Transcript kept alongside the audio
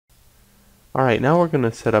Alright, now we're going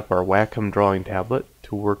to set up our Wacom drawing tablet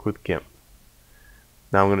to work with Gimp.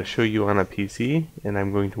 Now I'm going to show you on a PC, and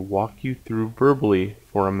I'm going to walk you through verbally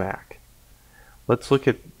for a Mac. Let's look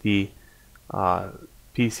at the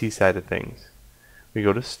PC side of things. We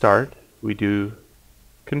go to Start, we do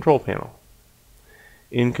Control Panel.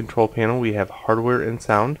 In Control Panel we have Hardware and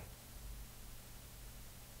Sound,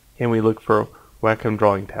 and we look for Wacom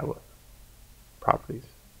drawing tablet properties.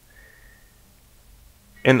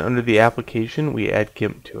 And under the application, we add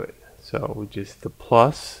Gimp to it. So we just the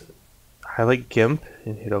plus, highlight Gimp,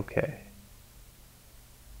 and hit OK.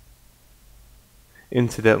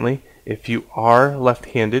 Incidentally, if you are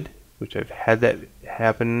left-handed, which I've had that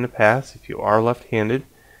happen in the past, if you are left-handed,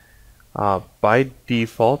 by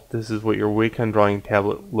default, this is what your Wacom drawing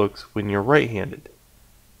tablet looks when you're right-handed.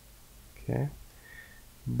 Okay,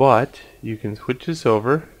 but you can switch this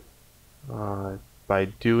over by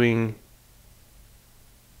doing.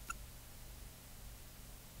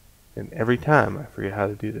 And every time I forget how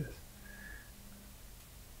to do this.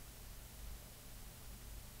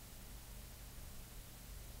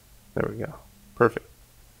 There we go. Perfect.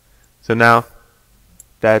 So now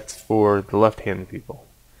that's for the left-handed people.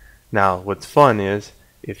 Now what's fun is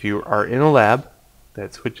if you are in a lab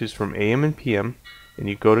that switches from AM and PM, and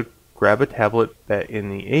you go to grab a tablet that in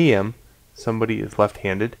the AM somebody is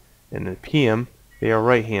left-handed and in the PM they are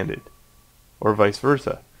right-handed, or vice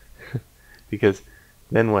versa. Because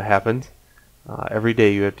then what happens? Every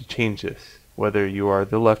day you have to change this, whether you are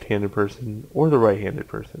the left-handed person or the right-handed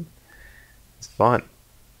person. It's fun.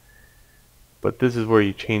 But this is where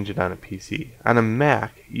you change it on a PC. On a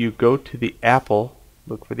Mac, you go to the apple,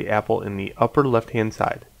 look for the apple in the upper left-hand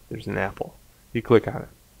side. There's an apple. You click on it.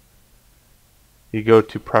 You go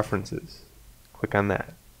to Preferences. Click on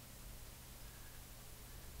that.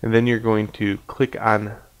 And then you're going to click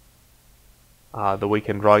on the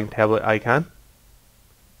Wacom drawing tablet icon,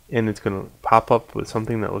 and it's going to pop up with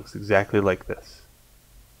something that looks exactly like this.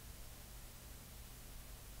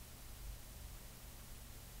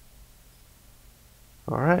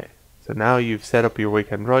 Alright, so now you've set up your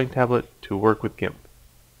Wacom drawing tablet to work with Gimp.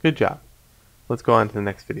 Good job. Let's go on to the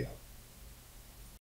next video.